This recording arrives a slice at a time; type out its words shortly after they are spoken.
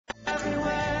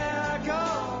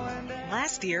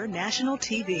steer national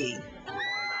TV.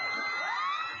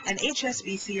 An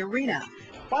HSBC arena.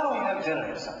 Why don't we have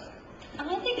dinner or something?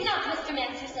 I think not, Mr.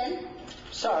 Masterson.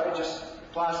 Sorry, just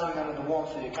blossoming under the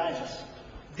warmth of your kindness.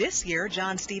 This year,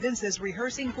 John Stevens is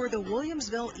rehearsing for the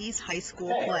Williamsville East High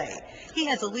School play. He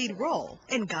has a lead role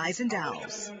in Guys and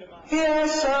Dolls.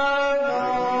 Yes, I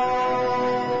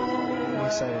know. I'm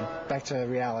excited. Back to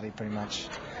reality, pretty much.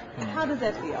 How does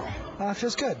that feel? It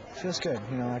feels good. Feels good.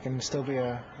 You know, I can still be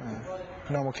a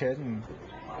normal kid and,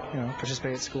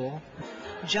 participate at school.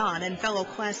 John and fellow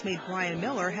classmate Brian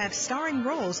Miller have starring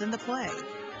roles in the play.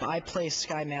 I play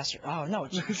Sky Master. Oh, no.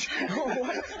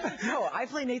 No, I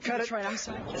play Nathan Detroit. I'm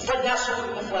sorry. But now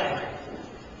salute the flag.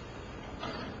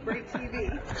 Great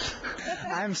TV.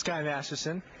 I'm Sky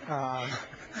Masterson.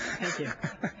 Thank you.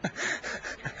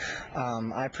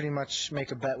 I pretty much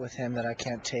make a bet with him that I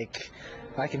can take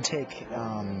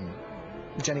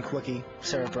Jenny Quickie,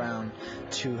 Sarah Brown,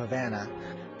 to Havana.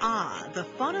 Ah, the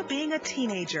fun of being a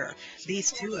teenager.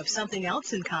 These two have something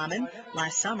else in common.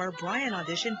 Last summer, Brian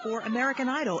auditioned for American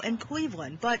Idol in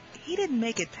Cleveland, but he didn't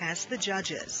make it past the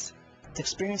judges. The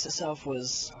experience itself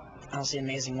was honestly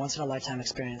amazing, once-in-a-lifetime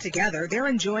experience. Together, they're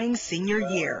enjoying senior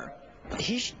year.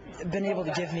 He's been able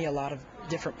to give me a lot of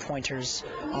different pointers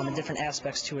and different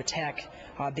aspects to attack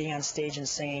being on stage and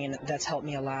singing, and that's helped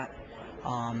me a lot.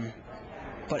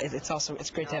 But it's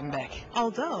great to have him back.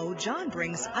 Although John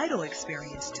brings Idol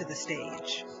experience to the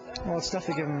stage. Well, it's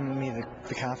definitely given me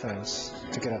the confidence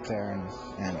to get up there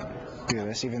and do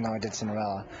this. Even though I did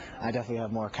Cinderella, I definitely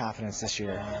have more confidence this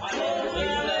year.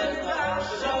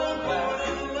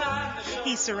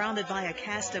 He's surrounded by a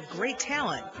cast of great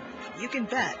talent. You can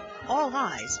bet all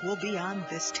eyes will be on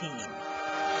this team.